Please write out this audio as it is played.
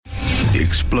The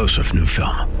explosive new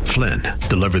film, Flynn,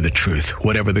 deliver the truth,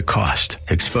 whatever the cost,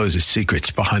 exposes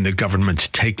secrets behind the government's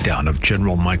takedown of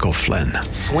General Michael Flynn.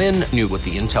 Flynn knew what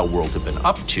the intel world had been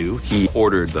up to. He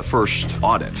ordered the first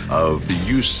audit of the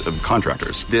use of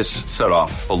contractors. This set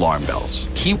off alarm bells.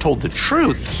 He told the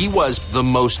truth. He was the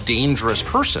most dangerous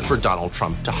person for Donald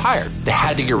Trump to hire. They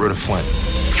had to get rid of Flynn.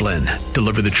 Flynn,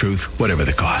 deliver the truth, whatever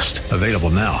the cost. Available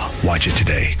now. Watch it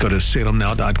today. Go to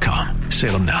salemnow.com.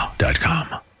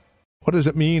 salemnow.com. What does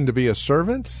it mean to be a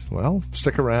servant? Well,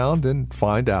 stick around and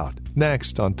find out.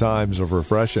 Next on Times of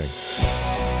Refreshing.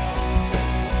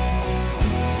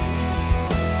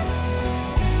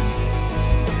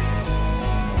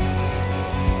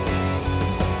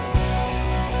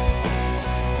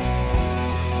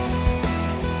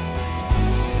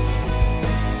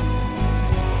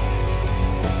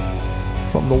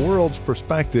 From the world's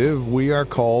perspective, we are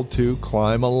called to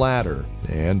climb a ladder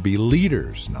and be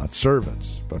leaders, not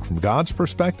servants. But from God's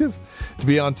perspective, to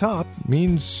be on top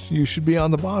means you should be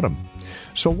on the bottom.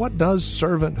 So what does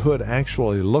servanthood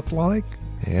actually look like?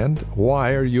 And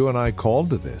why are you and I called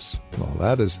to this? Well,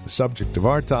 that is the subject of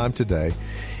our time today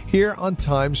here on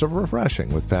Times of Refreshing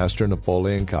with Pastor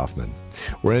Napoleon Kaufman.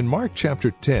 We're in Mark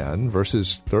chapter 10,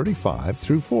 verses 35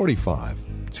 through 45.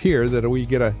 It's here that we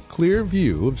get a clear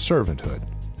view of servanthood.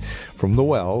 From The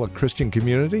Well, a Christian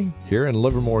community here in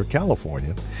Livermore,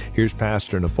 California, here's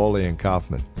Pastor Napoleon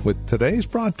Kaufman with today's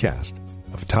broadcast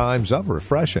of Times of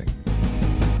Refreshing.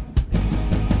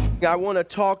 I want to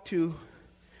talk to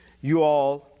you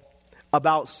all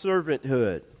about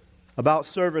servanthood.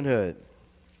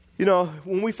 You know,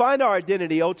 when we find our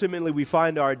identity, ultimately we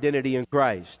find our identity in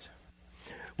Christ.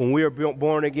 When we are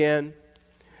born again,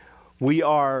 we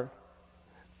are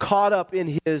caught up in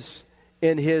his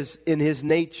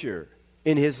nature,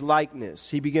 in his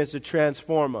likeness. He begins to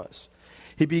transform us.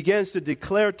 He begins to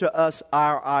declare to us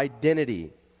our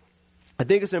identity. I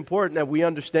think it's important that we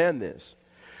understand this.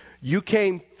 You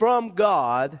came from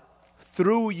God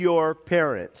through your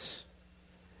parents.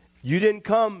 You didn't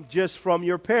come just from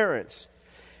your parents.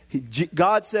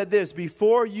 God said this,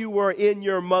 before you were in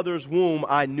your mother's womb,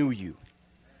 I knew you.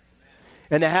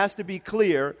 And it has to be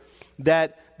clear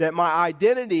that my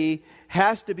identity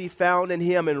has to be found in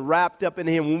him and wrapped up in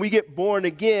him. When we get born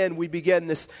again, we begin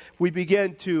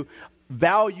to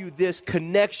value this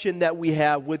connection that we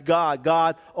have with God.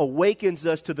 God awakens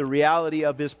us to the reality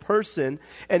of his person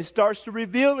and starts to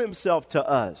reveal himself to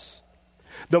us.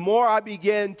 The more I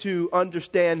begin to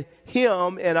understand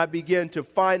him and I begin to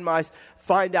find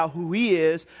out who he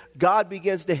is, God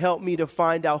begins to help me to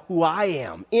find out who I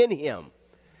am in him.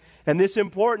 And it's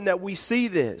important that we see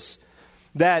this,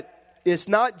 that it's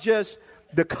not just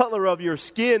the color of your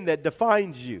skin that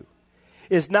defines you.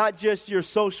 It's not just your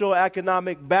social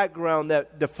economic background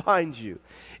that defines you.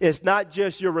 It's not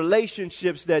just your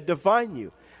relationships that define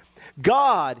you.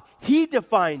 God, he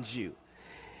defines you.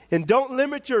 And don't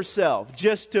limit yourself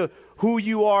just to who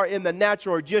you are in the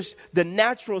natural or just the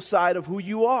natural side of who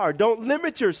you are. Don't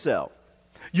limit yourself.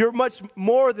 You're much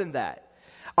more than that.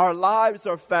 Our lives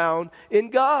are found in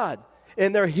God,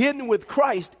 and they're hidden with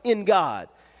Christ in God.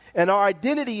 And our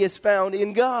identity is found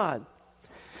in God.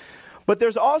 But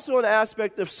there's also an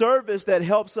aspect of service that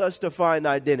helps us to find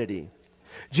identity.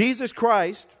 Jesus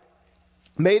Christ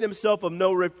made himself of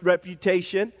no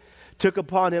reputation, took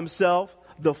upon himself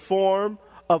the form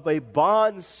of a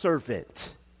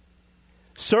bondservant.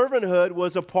 Servanthood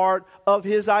was a part of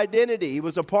his identity. It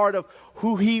was a part of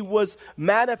who he was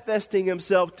manifesting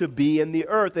himself to be in the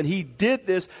earth. And he did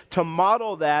this to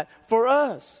model that for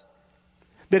us.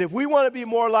 That if we want to be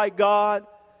more like God,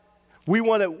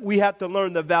 we have to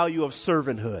learn the value of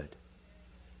servanthood.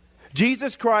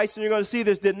 Jesus Christ, and you're going to see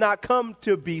this, did not come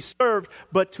to be served,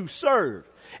 but to serve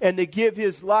and to give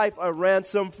his life a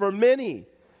ransom for many.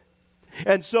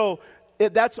 And so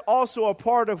that's also a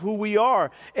part of who we are.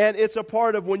 And it's a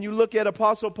part of when you look at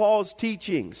Apostle Paul's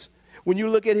teachings, when you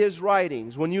look at his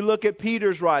writings, when you look at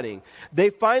Peter's writing, they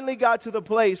finally got to the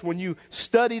place when you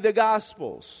study the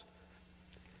Gospels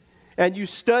and you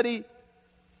study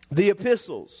the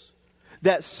epistles,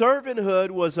 that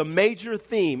servanthood was a major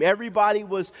theme. Everybody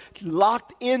was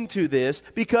locked into this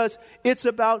because it's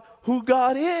about who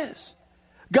God is.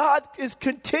 God is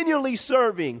continually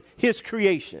serving his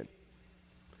creation.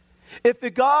 If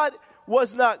God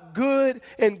was not good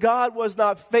and God was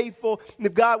not faithful,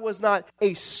 if God was not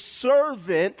a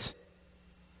servant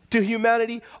to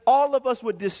humanity, all of us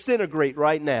would disintegrate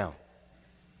right now.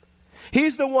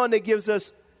 He's the one that gives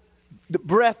us the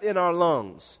breath in our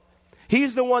lungs.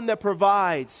 He's the one that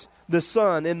provides the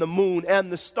sun and the moon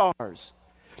and the stars.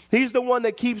 He's the one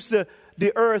that keeps the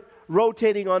earth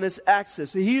rotating on its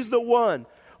axis. He's the one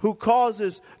who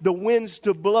causes the winds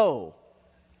to blow.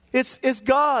 It's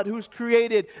God who's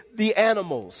created the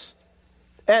animals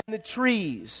and the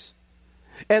trees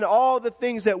and all the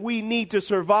things that we need to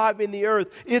survive in the earth.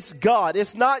 It's God.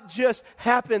 It's not just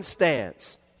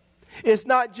happenstance. It's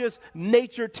not just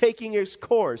nature taking its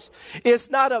course. It's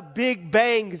not a Big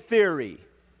Bang theory.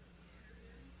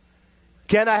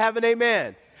 Can I have an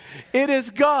amen? It is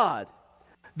God,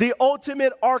 the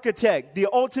ultimate architect, the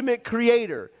ultimate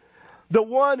creator, the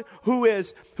one who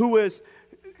is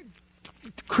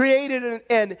created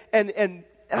and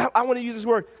I want to use this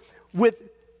word, with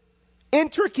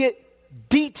intricate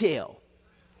detail,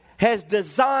 has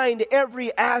designed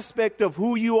every aspect of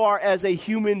who you are as a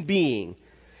human being.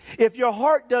 If your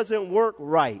heart doesn't work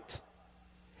right,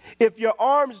 if your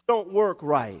arms don't work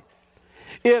right,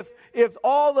 if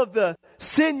all of the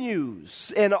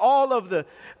sinews and all of the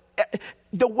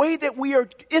way that we are,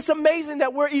 it's amazing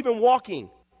that we're even walking.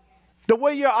 The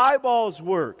way your eyeballs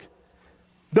work,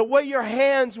 the way your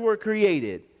hands were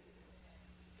created.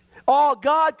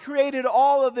 God created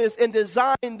all of this and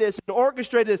designed this and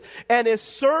orchestrated this and is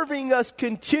serving us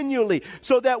continually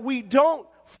so that we don't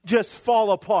just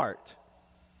fall apart.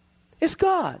 It's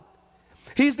God.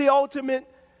 He's the ultimate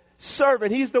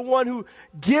servant. He's the one who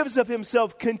gives of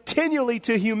himself continually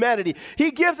to humanity.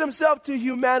 He gives himself to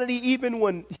humanity even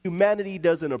when humanity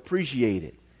doesn't appreciate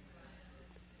it.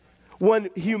 When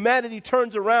humanity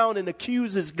turns around and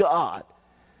accuses God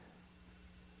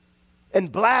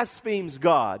and blasphemes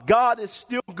God, God is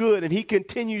still good and he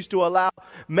continues to allow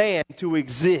man to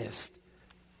exist.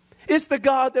 It's the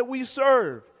God that we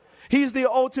serve. He's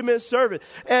the ultimate servant.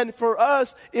 And for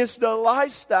us, it's the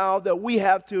lifestyle that we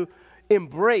have to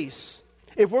embrace.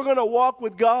 If we're going to walk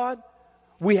with God,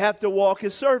 we have to walk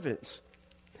as servants.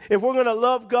 If we're going to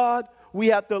love God, we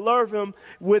have to love him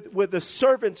with a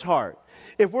servant's heart.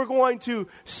 If we're going to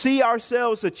see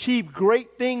ourselves achieve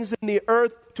great things in the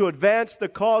earth to advance the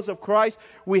cause of Christ,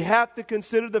 we have to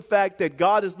consider the fact that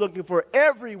God is looking for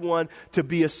everyone to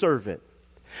be a servant.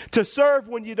 To serve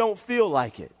when you don't feel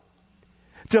like it.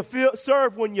 To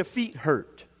serve when your feet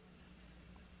hurt.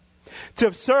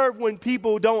 To serve when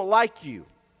people don't like you.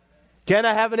 Can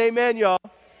I have an amen, y'all?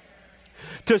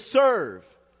 To serve,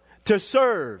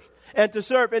 and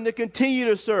to continue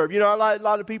to serve. You know, a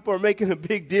lot of people are making a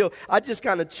big deal. I just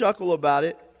kind of chuckle about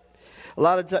it. A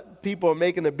lot of people are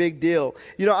making a big deal.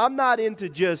 You know, I'm not into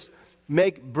just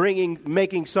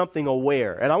making something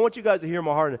aware. And I want you guys to hear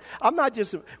my heart.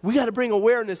 We got to bring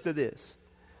awareness to this.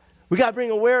 We got to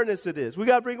bring awareness to this. We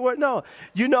got to bring awareness. No,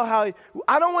 you know how,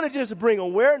 I don't want to just bring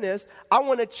awareness. I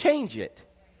want to change it.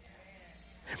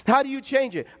 How do you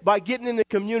change it? By getting in the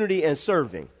community and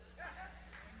serving.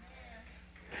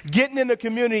 Getting in the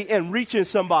community and reaching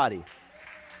somebody.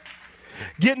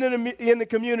 Getting in the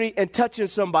community and touching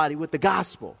somebody with the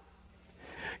gospel.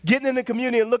 Getting in the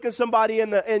community and looking somebody in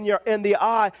the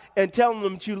eye and telling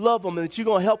them that you love them and that you're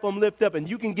going to help them lift up and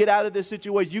you can get out of this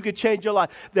situation. You can change your life.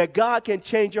 That God can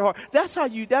change your heart. That's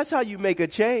how you make a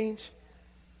change.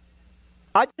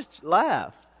 I just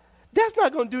laugh. That's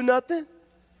not going to do nothing.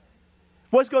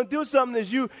 What's going to do something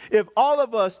is if all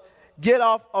of us get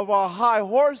off of our high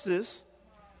horses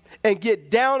and get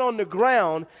down on the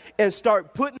ground and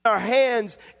start putting our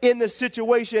hands in the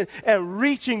situation and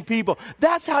reaching people.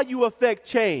 That's how you affect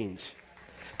change.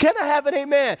 Can I have an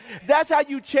amen? That's how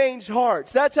you change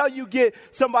hearts. That's how you get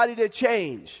somebody to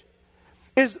change.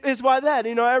 It's by that.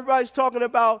 You know, everybody's talking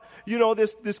about, you know,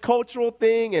 this cultural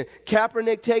thing and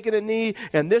Kaepernick taking a knee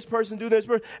and this person doing this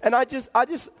person. And I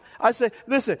say,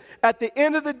 listen, at the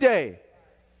end of the day,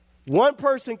 one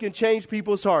person can change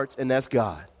people's hearts, and that's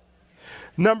God.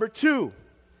 Number two,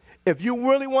 if you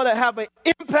really want to have an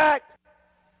impact,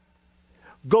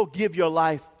 go give your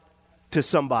life to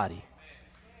somebody.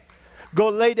 Go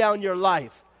lay down your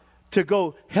life to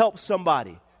go help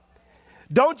somebody.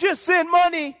 Don't just send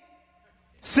money,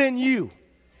 send you.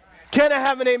 Can I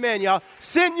have an amen, y'all?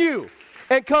 Send you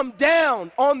and come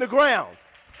down on the ground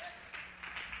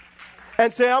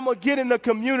and say, I'm going to get in the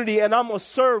community and I'm going to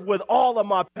serve with all of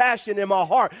my passion in my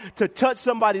heart to touch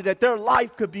somebody that their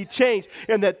life could be changed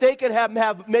and that they can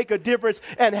make a difference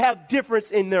and have difference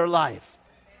in their life.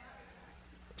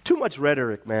 Too much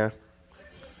rhetoric, man.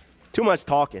 Too much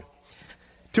talking.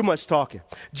 Too much talking.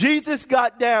 Jesus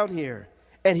got down here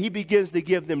and he begins to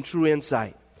give them true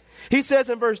insight. He says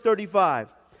in verse 35,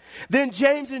 then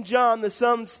James and John, the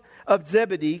sons of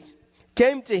Zebedee,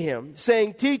 came to him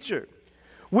saying, Teacher,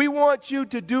 we want you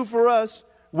to do for us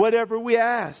whatever we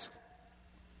ask.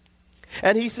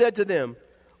 And he said to them,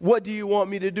 what do you want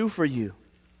me to do for you?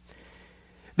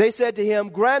 They said to him,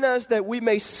 grant us that we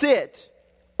may sit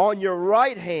on your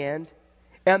right hand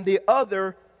and the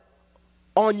other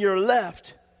on your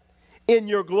left in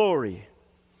your glory.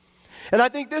 And I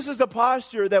think this is the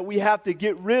posture that we have to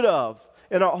get rid of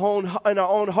in our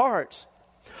own hearts.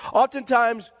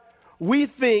 Oftentimes, we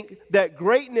think that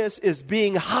greatness is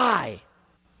being high.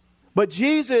 But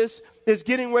Jesus is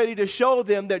getting ready to show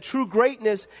them that true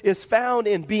greatness is found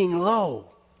in being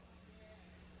low.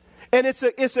 And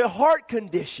it's a heart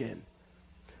condition.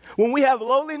 When we have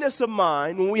lowliness of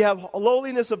mind, when we have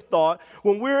lowliness of thought,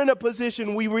 when we're in a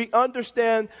position we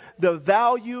understand the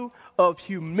value of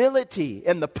humility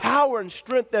and the power and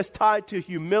strength that's tied to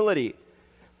humility,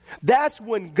 that's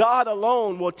when God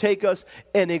alone will take us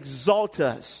and exalt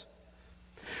us.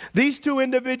 These two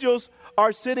individuals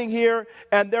are sitting here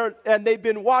and they've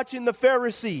been watching the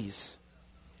Pharisees.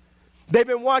 They've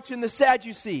been watching the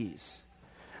Sadducees.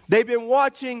 They've been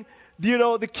watching,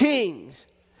 the kings.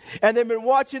 And they've been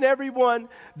watching everyone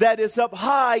that is up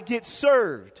high get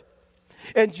served.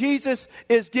 And Jesus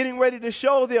is getting ready to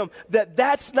show them that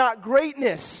that's not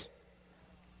greatness.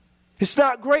 It's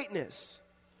not greatness.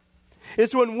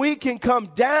 It's when we can come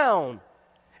down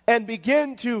and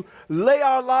begin to lay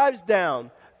our lives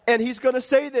down. And he's going to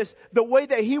say this, the way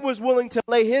that he was willing to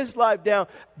lay his life down,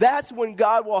 that's when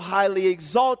God will highly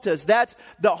exalt us. That's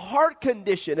the heart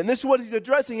condition. And this is what he's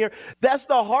addressing here. That's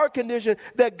the heart condition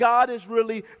that God is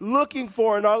really looking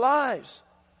for in our lives.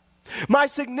 My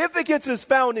significance is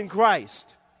found in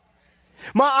Christ.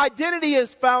 My identity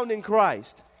is found in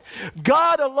Christ.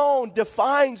 God alone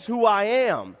defines who I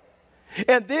am.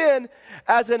 And then,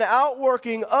 as an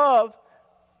outworking of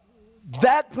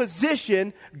that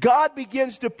position, God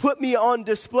begins to put me on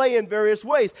display in various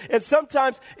ways. And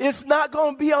sometimes it's not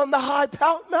going to be on the high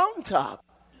mountaintop.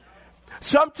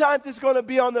 Sometimes it's going to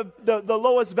be on the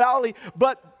lowest valley.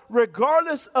 But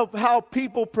regardless of how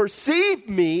people perceive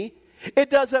me,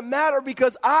 it doesn't matter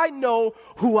because I know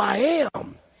who I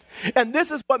am. And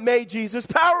this is what made Jesus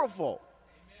powerful.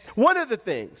 One of the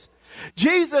things,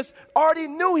 Jesus already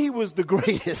knew he was the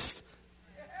greatest.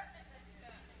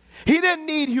 He didn't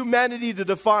need humanity to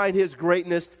define his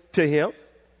greatness to him.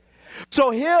 So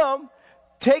him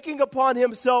taking upon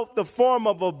himself the form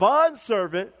of a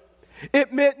bondservant,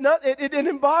 it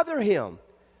didn't bother him.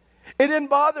 It didn't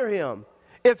bother him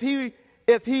if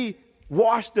he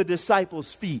washed the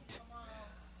disciples' feet.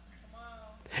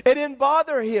 It didn't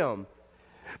bother him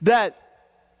that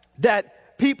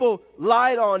people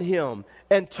lied on him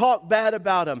and talked bad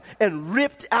about him and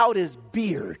ripped out his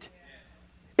beard.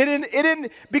 It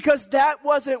didn't, because that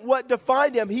wasn't what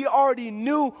defined him. He already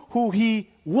knew who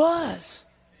he was.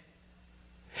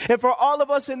 And for all of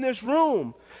us in this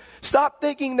room, stop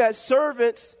thinking that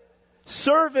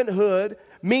servanthood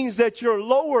means that you're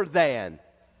lower than.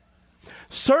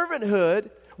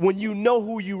 Servanthood, when you know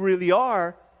who you really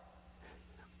are,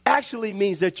 actually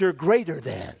means that you're greater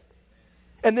than.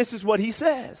 And this is what he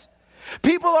says.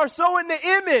 People are so in the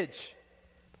image.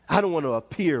 I don't want to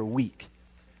appear weak.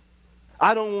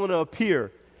 I don't want to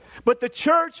appear. But the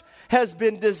church has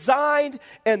been designed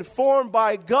and formed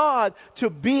by God to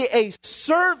be a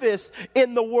service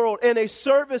in the world and a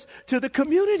service to the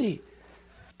community.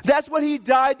 That's what he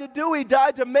died to do. He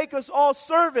died to make us all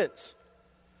servants.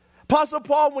 Apostle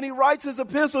Paul, when he writes his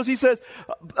epistles, he says,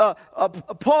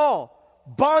 Paul,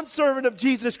 bondservant of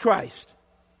Jesus Christ.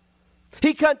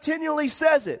 He continually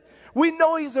says it. We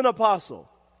know he's an apostle.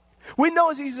 We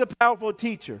know he's a powerful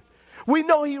teacher. We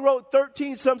know he wrote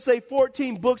 13, some say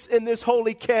 14 books in this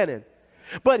holy canon.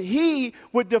 But he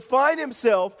would define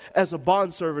himself as a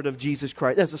bondservant of Jesus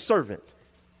Christ, as a servant.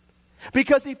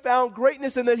 Because he found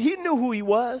greatness in that. He knew who he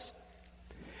was.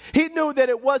 He knew that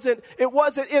it wasn't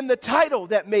in the title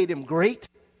that made him great.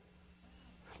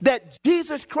 That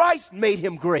Jesus Christ made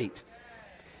him great.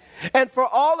 And for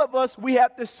all of us, we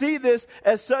have to see this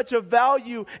as such a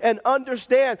value and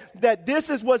understand that this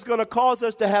is what's going to cause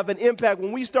us to have an impact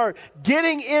when we start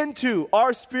getting into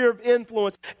our sphere of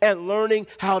influence and learning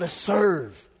how to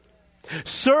serve.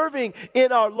 Serving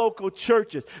in our local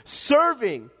churches.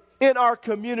 Serving in our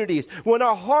communities. When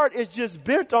our heart is just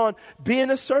bent on being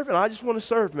a servant. I just want to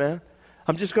serve, man.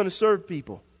 I'm just going to serve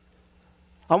people.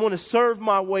 I want to serve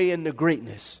my way into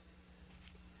greatness.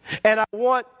 And I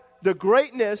want the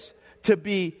greatness to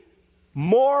be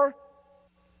more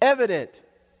evident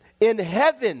in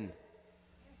heaven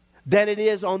than it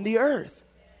is on the earth.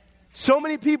 So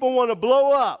many people want to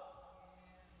blow up.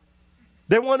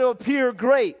 They want to appear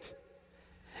great.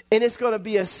 And it's going to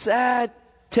be a sad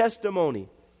testimony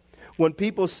when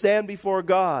people stand before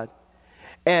God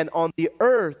and on the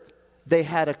earth they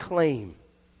had a claim,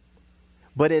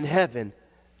 but in heaven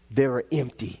they were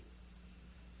empty.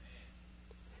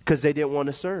 Because they didn't want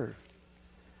to serve.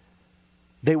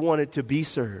 They wanted to be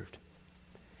served.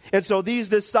 And so these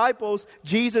disciples,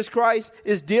 Jesus Christ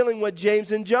is dealing with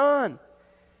James and John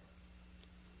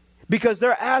because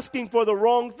they're asking for the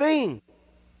wrong thing.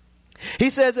 He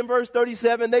says in verse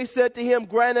 37, they said to him,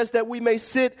 grant us that we may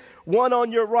sit one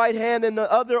on your right hand and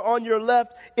the other on your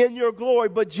left in your glory.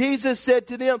 But Jesus said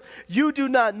to them, you do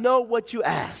not know what you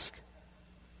ask.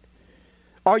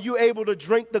 Are you able to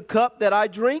drink the cup that I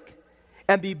drink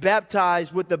and be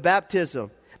baptized with the baptism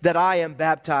that I am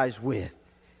baptized with?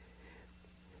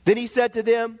 Then he said to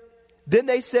them, then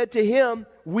they said to him,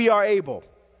 we are able.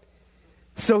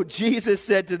 So Jesus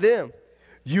said to them,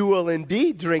 you will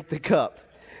indeed drink the cup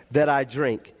that I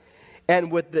drink,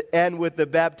 and with the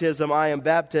baptism I am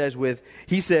baptized with.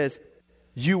 He says,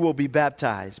 you will be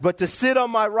baptized. But to sit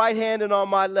on my right hand and on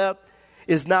my left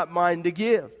is not mine to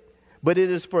give, but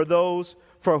it is for those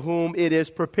for whom it is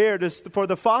prepared for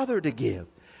the Father to give.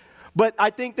 But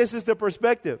I think this is the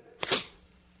perspective.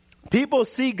 People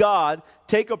see God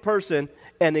take a person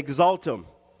and exalt them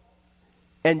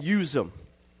and use them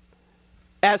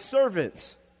as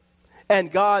servants,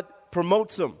 and God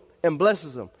promotes them and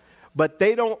blesses them. But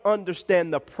they don't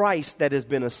understand the price that has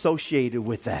been associated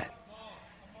with that.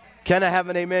 Can I have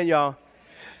an amen, y'all?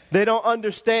 They don't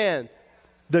understand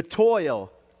the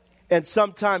toil and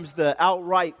sometimes the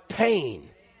outright pain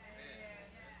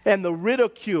and the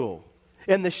ridicule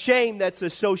and the shame that's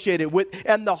associated with,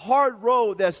 and the hard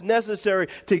road that's necessary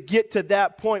to get to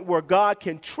that point where God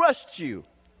can trust you.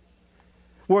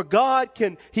 Where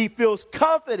he feels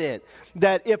confident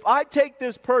that if I take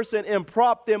this person and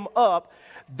prop them up,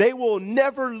 they will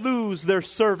never lose their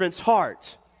servant's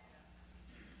heart.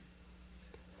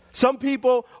 Some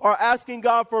people are asking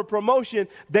God for a promotion.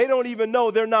 They don't even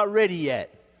know they're not ready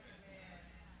yet.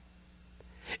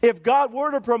 If God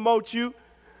were to promote you,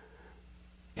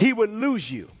 he would lose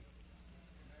you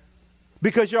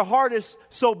because your heart is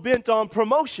so bent on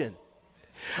promotion.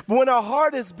 But when our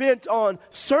heart is bent on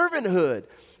servanthood,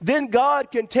 then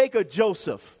God can take a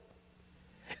Joseph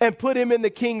and put him in the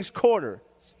king's corner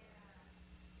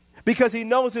because he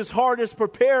knows his heart is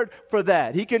prepared for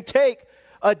that. He can take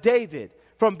a David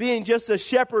from being just a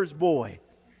shepherd's boy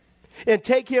and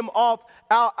take him out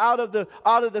of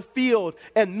the field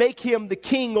and make him the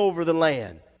king over the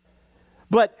land.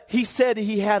 But he said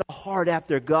he had a heart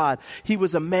after God. He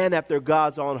was a man after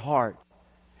God's own heart.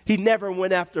 He never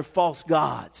went after false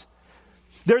gods.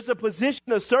 There's a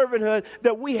position of servanthood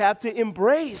that we have to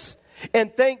embrace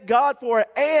and thank God for it.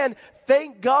 And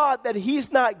thank God that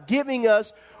he's not giving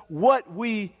us what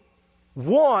we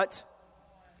want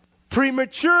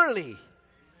prematurely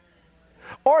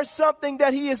or something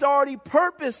that he has already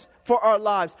purposed for our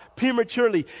lives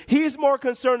prematurely. He's more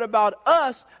concerned about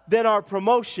us than our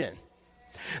promotion.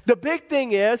 The big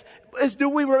thing is do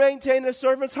we maintain a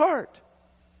servant's heart?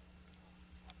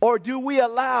 Or do we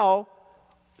allow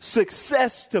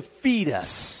success to feed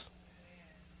us?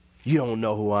 You don't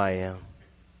know who I am.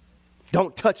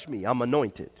 Don't touch me. I'm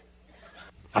anointed.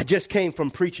 I just came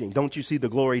from preaching. Don't you see the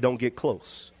glory? Don't get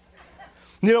close.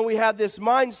 You know, we have this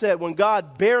mindset when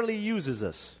God barely uses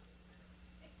us.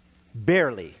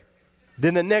 Barely.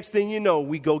 Then the next thing you know,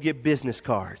 we go get business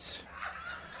cards.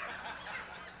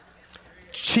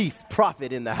 Chief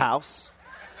prophet in the house.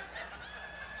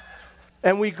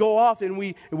 And we go off and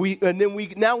we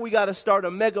got to start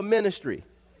a mega ministry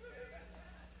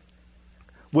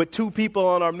with 2 people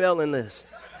on our mailing list.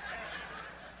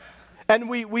 And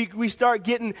we start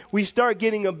getting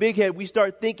a big head. We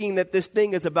start thinking that this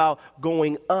thing is about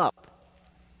going up.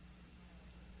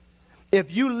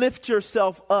 If you lift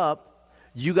yourself up,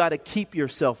 you got to keep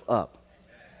yourself up.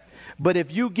 But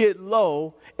if you get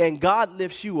low and God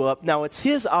lifts you up, now it's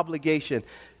his obligation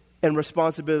and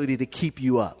responsibility to keep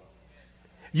you up.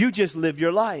 You just live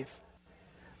your life.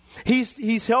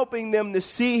 He's helping them to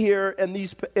see here in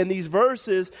these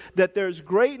verses that there's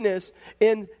greatness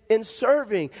in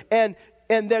serving and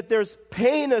that there's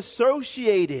pain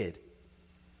associated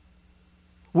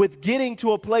with getting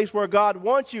to a place where God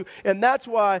wants you. And that's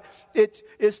why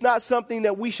it's not something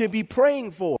that we should be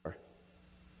praying for.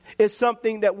 It's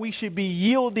something that we should be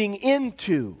yielding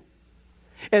into.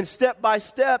 And step by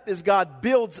step, as God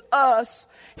builds us,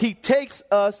 he takes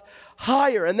us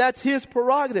higher. And that's his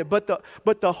prerogative. But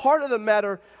the heart of the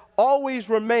matter always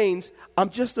remains,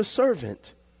 I'm just a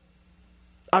servant.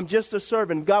 I'm just a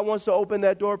servant. God wants to open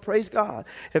that door, praise God.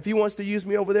 If he wants to use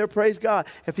me over there, praise God.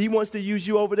 If he wants to use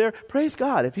you over there, praise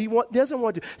God. If he doesn't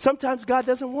want to, sometimes God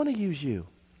doesn't want to use you.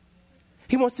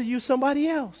 He wants to use somebody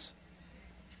else.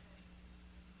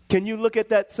 Can you look at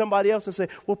that somebody else and say,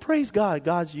 well, praise God,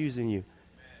 God's using you.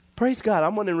 Praise God.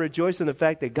 I'm going to rejoice in the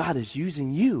fact that God is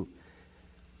using you.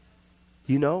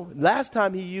 You know, last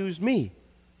time he used me.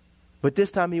 But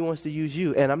this time he wants to use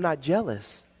you, and I'm not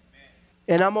jealous.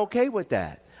 And I'm okay with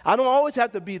that. I don't always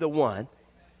have to be the one.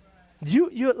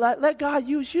 You let God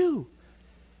use you.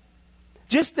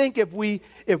 Just think if we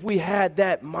had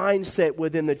that mindset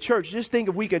within the church. Just think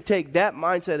if we could take that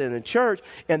mindset in the church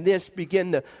and then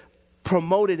begin to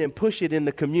promote it and push it in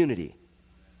the community.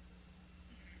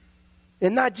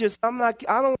 And not just, I'm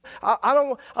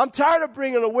tired of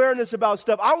bringing awareness about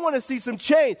stuff. I want to see some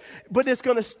change. But it's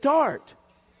going to start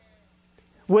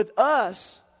with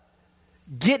us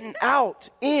getting out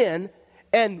in,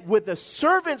 and with a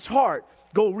servant's heart,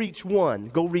 go reach one,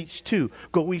 go reach two,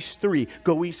 go reach three,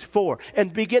 go reach four,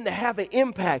 and begin to have an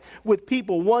impact with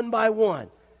people one by one.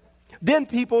 Then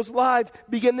people's lives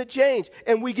begin to change,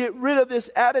 and we get rid of this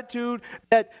attitude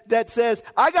that says,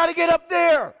 I got to get up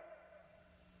there.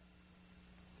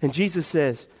 And Jesus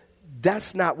says,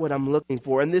 that's not what I'm looking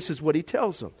for, and this is what he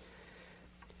tells them.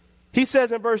 He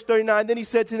says in verse 39, then he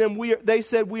said to them, they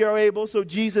said, we are able. So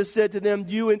Jesus said to them,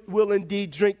 you will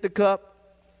indeed drink the cup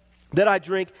that I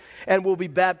drink, and will be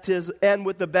baptized, and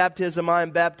with the baptism I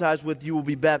am baptized with, you will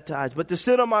be baptized. But to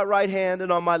sit on my right hand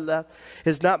and on my left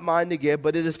is not mine to give,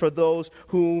 but it is for those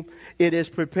whom it is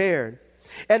prepared.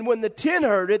 And when the 10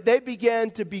 heard it, they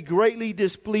began to be greatly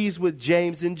displeased with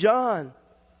James and John.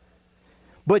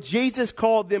 But Jesus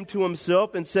called them to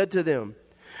himself and said to them,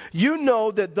 you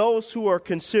know that those who are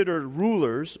considered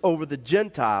rulers over the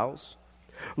Gentiles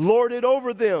lord it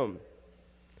over them,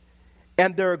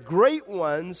 and their great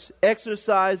ones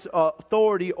exercise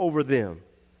authority over them.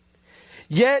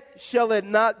 Yet shall it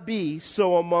not be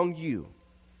so among you.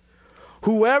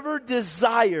 Whoever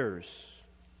desires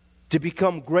to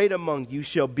become great among you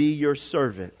shall be your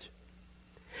servant.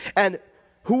 And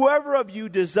whoever of you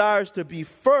desires to be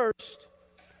first,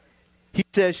 he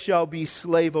says, shall be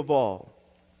slave of all.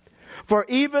 For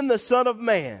even the Son of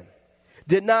Man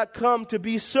did not come to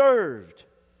be served,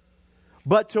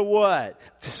 but to what?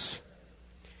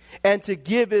 And to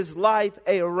give his life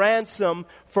a ransom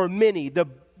for many.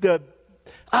 The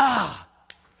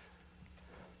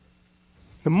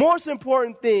most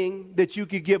important thing that you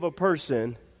could give a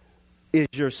person is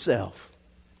yourself.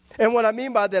 And what I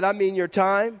mean by that, I mean your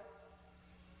time.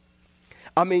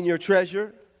 I mean your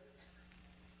treasure.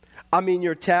 I mean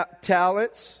your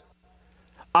talents.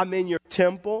 I mean your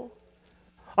temple.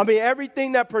 I mean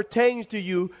everything that pertains to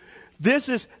you. This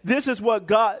is what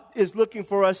God is looking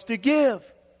for us to give.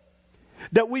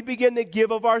 That we begin to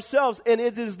give of ourselves. And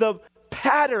it is the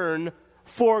pattern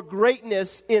for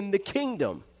greatness in the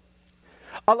kingdom.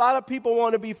 A lot of people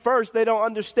want to be first. They don't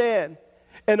understand.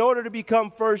 In order to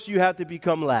become first, you have to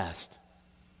become last.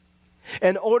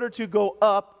 In order to go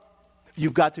up,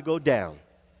 you've got to go down.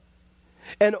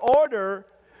 In order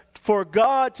for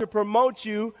God to promote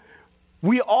you,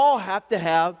 we all have to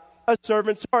have a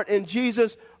servant's heart. And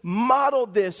Jesus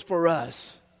modeled this for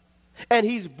us. And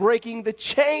he's breaking the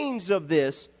chains of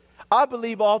this, I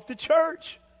believe, off the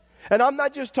church. And I'm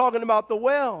not just talking about the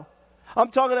well. I'm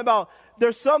talking about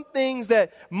there's some things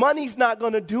that money's not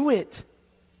going to do it.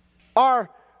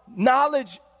 Our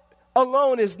knowledge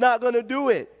alone is not going to do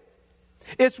it.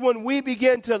 It's when we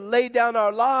begin to lay down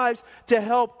our lives to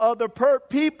help other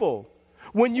people.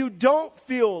 When you don't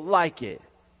feel like it.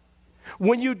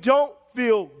 When you don't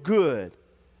feel good.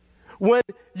 When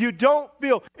you don't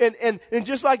feel, and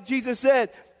just like Jesus said,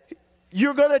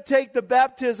 you're going to take the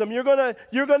baptism.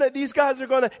 These guys are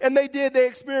going to, and they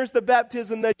experienced the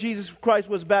baptism that Jesus Christ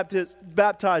was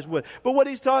baptized with. But what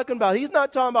he's talking about, he's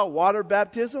not talking about water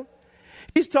baptism.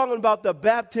 He's talking about the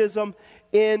baptism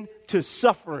into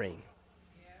suffering.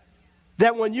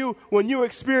 That when you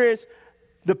experience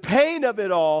the pain of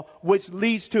it all, which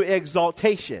leads to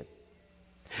exaltation.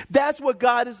 That's what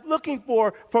God is looking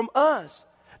for from us.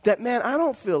 That, man, I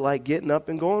don't feel like getting up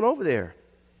and going over there.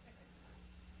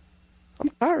 I'm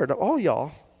tired of all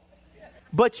y'all.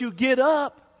 But you get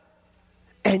up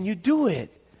and you do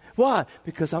it. Why?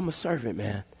 Because I'm a servant,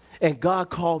 man. And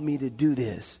God called me to do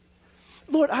this.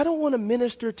 Lord, I don't want to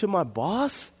minister to my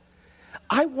boss.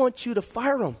 I want you to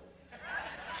fire him.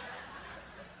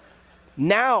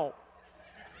 Now,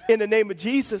 in the name of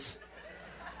Jesus.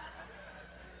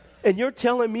 And you're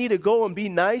telling me to go and be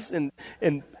nice and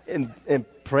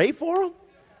pray for them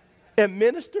and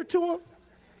minister to them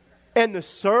and to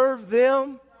serve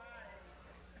them.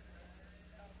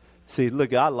 See,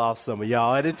 look, I lost some of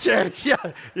y'all at the church.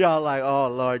 Y'all like, oh,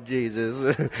 Lord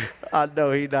Jesus. I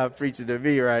know he's not preaching to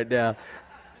me right now.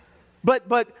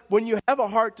 But when you have a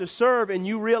heart to serve and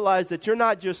you realize that you're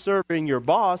not just serving your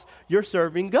boss, you're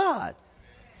serving God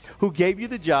who gave you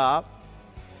the job.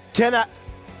 Can I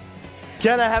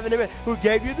have an amen? Who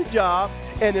gave you the job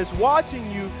and is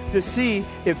watching you to see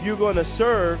if you're going to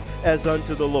serve as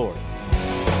unto the Lord.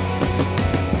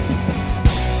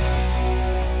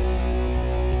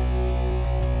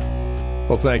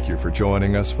 Well, thank you for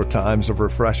joining us for Times of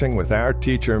Refreshing with our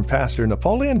teacher and pastor,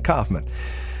 Napoleon Kaufman.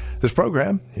 This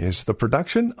program is the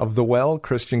production of the Well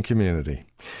Christian Community.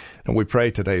 And we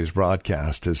pray today's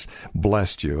broadcast has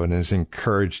blessed you and has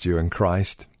encouraged you in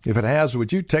Christ. If it has,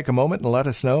 would you take a moment and let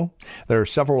us know? There are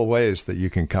several ways that you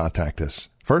can contact us.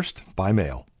 First, by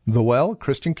mail. The Well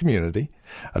Christian Community.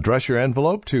 Address your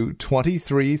envelope to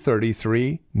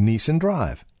 2333 Neeson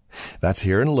Drive. That's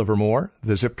here in Livermore.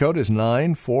 The zip code is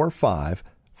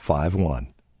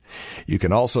 94551. You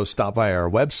can also stop by our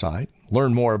website,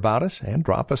 learn more about us, and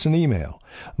drop us an email.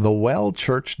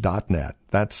 thewellchurch.net.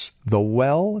 That's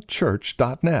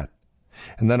thewellchurch.net.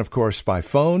 And then, of course, by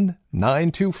phone,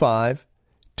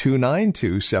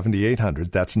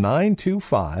 925-292-7800. That's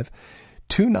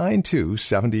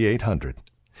 925-292-7800.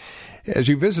 As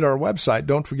you visit our website,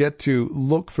 don't forget to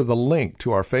look for the link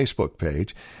to our Facebook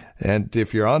page. And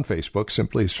if you're on Facebook,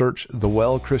 simply search The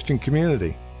Well Christian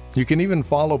Community. You can even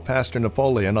follow Pastor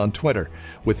Napoleon on Twitter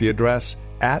with the address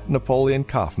 @Napoleon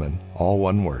Kaufman, all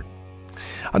one word.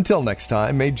 Until next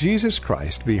time, may Jesus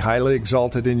Christ be highly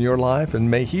exalted in your life, and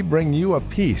may He bring you a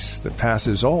peace that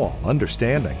passes all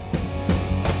understanding.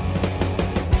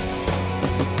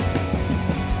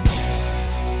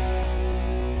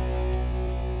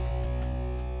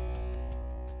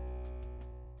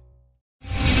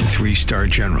 Three-star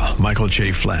General Michael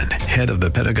J. Flynn, head of the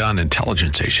Pentagon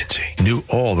Intelligence Agency, knew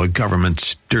all the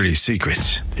government's dirty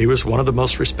secrets. He was one of the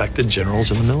most respected generals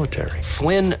in the military.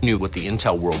 Flynn knew what the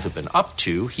intel world had been up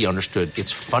to. He understood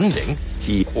its funding.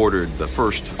 He ordered the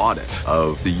first audit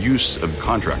of the use of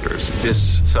contractors.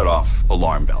 This set off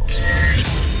alarm bells.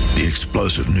 The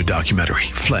explosive new documentary,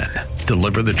 Flynn,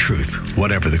 Deliver the Truth,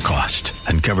 Whatever the Cost,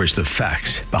 uncovers the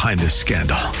facts behind this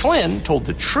scandal. Flynn told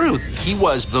the truth. He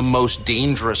was the most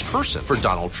dangerous person for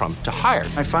Donald Trump to hire.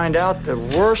 I find out the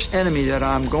worst enemy that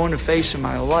I'm going to face in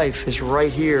my life is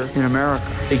right here in America.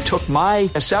 They took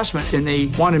my assessment and they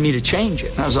wanted me to change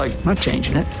it. And I was like, I'm not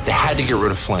changing it. They had to get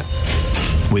rid of Flynn.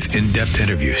 With in-depth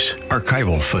interviews,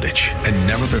 archival footage, and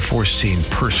never-before-seen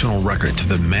personal records of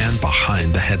the man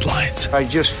behind the headlines. I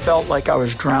just felt like I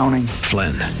was drowning.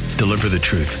 Flynn, Deliver the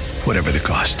Truth, Whatever the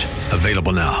Cost.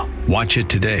 Available now. Watch it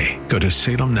today. Go to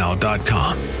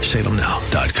salemnow.com.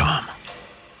 salemnow.com.